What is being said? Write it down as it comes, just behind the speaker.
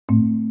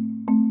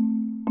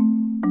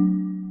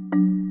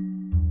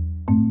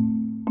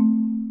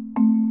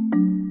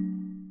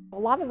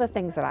lot of the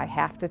things that I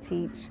have to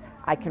teach,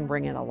 I can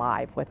bring it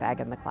alive with Ag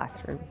in the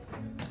Classroom.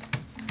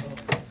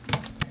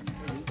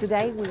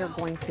 Today we are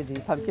going to do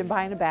Pumpkin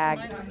Pie in a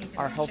Bag.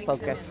 Our whole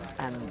focus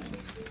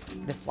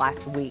this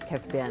last week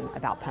has been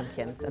about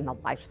pumpkins and the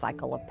life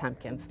cycle of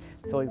pumpkins.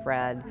 So we've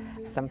read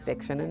some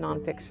fiction and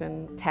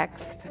nonfiction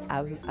text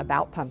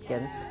about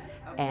pumpkins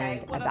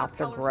and about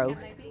their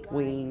growth.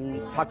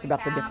 We talked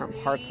about the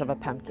different parts of a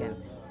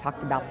pumpkin,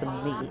 talked about the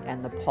meat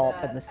and the pulp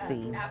and the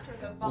seeds.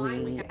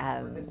 We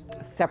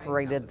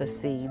separated the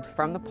seeds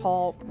from the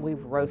pulp.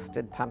 We've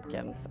roasted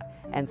pumpkins.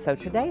 And so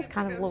today's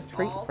kind of a little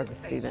treat for the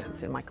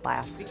students in my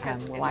class.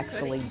 We'll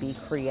actually be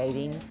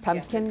creating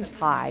pumpkin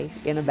pie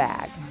in a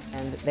bag.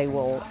 And they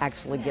will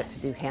actually get to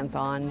do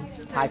hands-on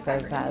type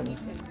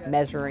of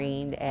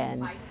measuring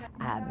and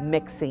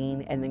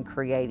mixing and then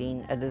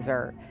creating a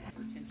dessert.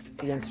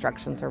 The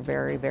instructions are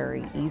very,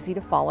 very easy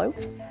to follow.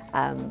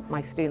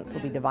 My students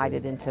will be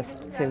divided into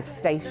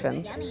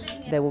stations.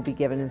 They will be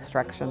given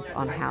instructions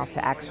on how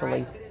to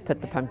actually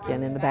put the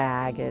pumpkin in the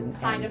bag and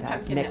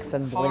mix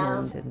and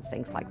blend and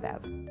things like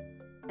that.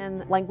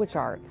 In language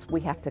arts,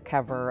 we have to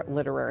cover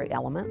literary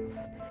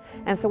elements.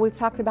 And so we've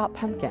talked about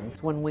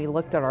pumpkins. When we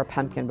looked at our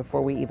pumpkin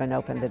before we even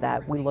opened it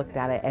up, we looked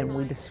at it and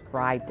we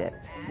described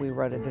it. We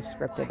wrote a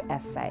descriptive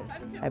essay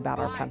about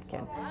our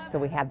pumpkin. So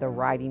we had the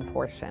writing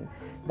portion.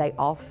 They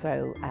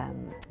also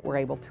were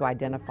able to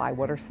identify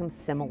what are some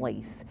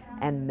similes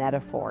and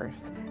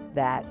metaphors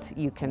that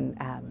you can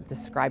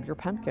describe your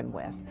pumpkin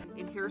with.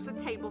 And here's a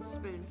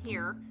tablespoon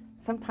here.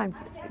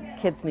 Sometimes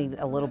kids need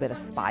a little bit of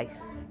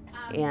spice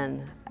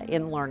in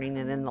learning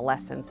and in the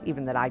lessons,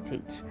 even that I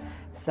teach.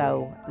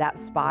 So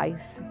that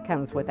spice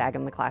comes with Ag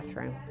in the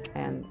Classroom.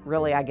 And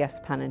really, I guess,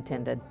 pun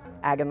intended,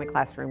 Ag in the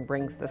Classroom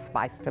brings the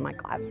spice to my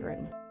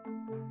classroom.